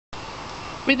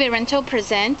Rebate Rental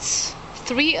presents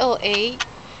 308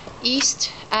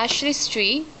 East Ashley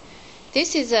Street.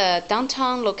 This is a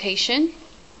downtown location.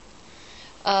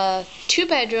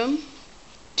 2-bedroom,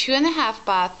 2.5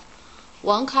 bath,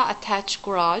 1-car attached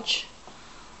garage,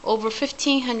 over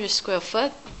 1,500 square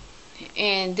foot.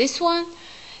 And this one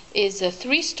is a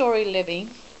 3-story living.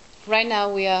 Right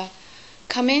now we are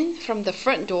coming from the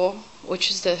front door, which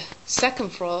is the second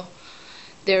floor.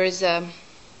 There is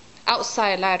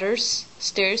outside ladders,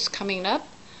 stairs coming up,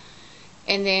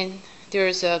 and then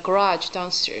there's a garage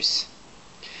downstairs.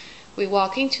 We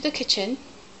walk into the kitchen.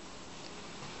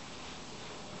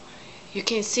 You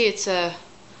can see it's a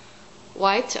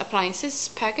white appliances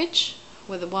package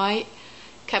with a white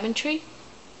cabinetry.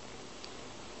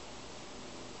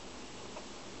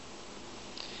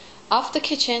 Off the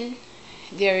kitchen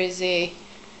there is a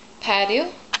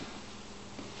patio.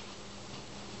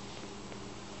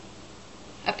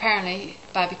 Apparently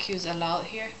barbecues allowed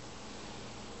here.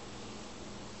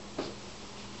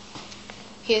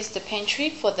 Here's the pantry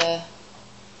for the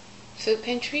food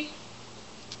pantry.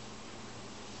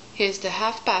 Here's the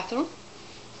half bathroom.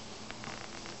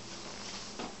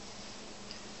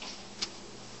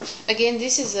 Again,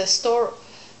 this is a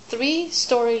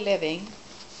 3-story living.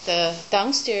 The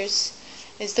downstairs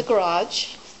is the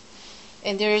garage,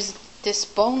 and there is this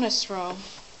bonus room.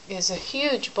 It's a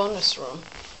huge bonus room.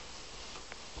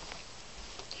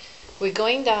 We're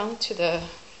going down to the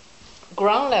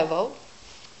ground level.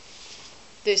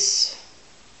 This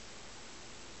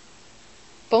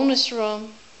bonus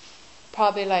room,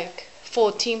 probably like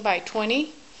 14 by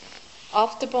 20.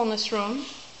 Off the bonus room,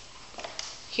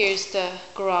 here's the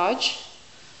garage.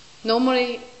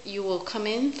 Normally you will come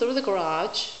in through the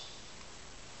garage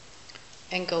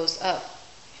and goes up.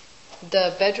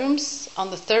 The bedrooms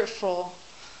on the 3rd floor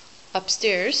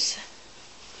upstairs.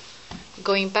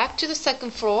 Going back to the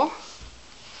 2nd floor,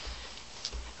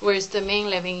 where the main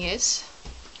living is.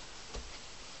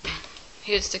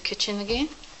 Here's the kitchen again,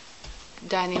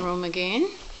 dining room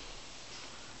again.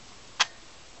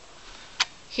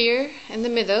 Here in the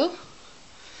middle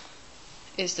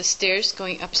is the stairs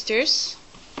going upstairs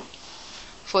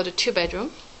for the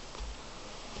 2-bedroom.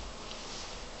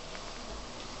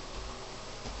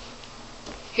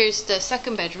 Here's the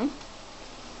 2nd bedroom.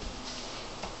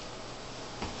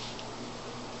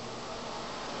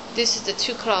 This is the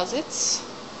 2 closets.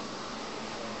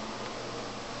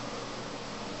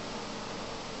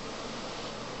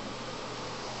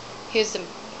 Here's the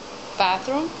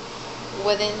bathroom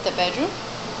within the bedroom.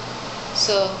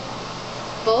 So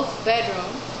both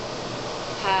bedroom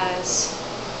has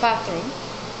bathroom.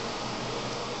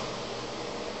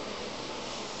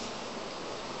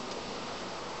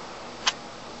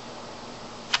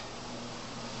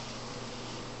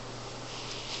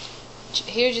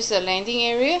 Here's just a landing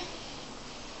area.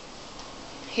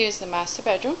 Here's the master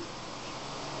bedroom.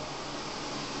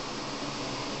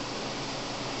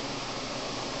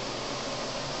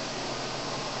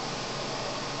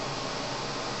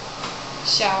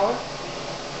 Shower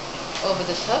over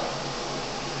the tub.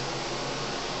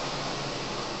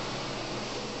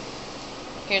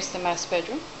 Here's the master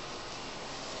bedroom.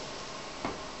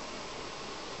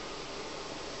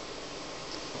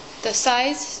 The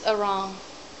size is around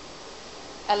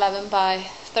 11 by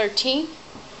 13.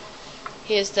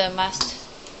 Here's the master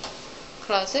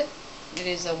closet. It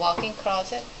is a walk-in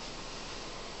closet.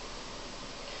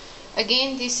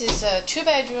 Again, this is a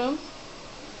 2-bedroom,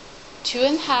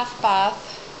 2.5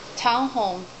 bath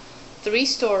townhome,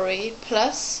 3-story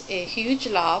plus a huge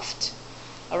loft,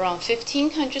 around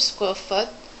 1,500 square foot,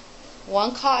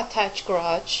 1-car attached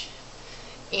garage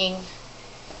in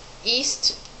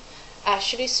East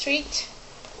Ashley Street.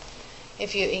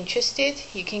 If you're interested,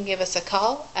 you can give us a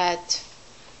call at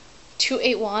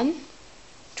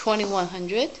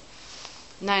 281-2100,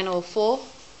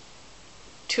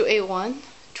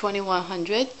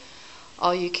 904-281-2100,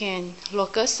 or you can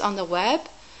look us on the web,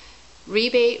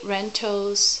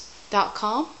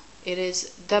 rebaterentals.com. It is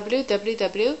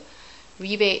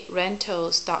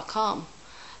www.rebaterentals.com.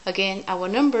 Again, our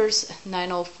number's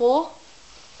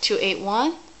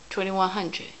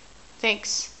 904-281-2100.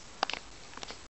 Thanks.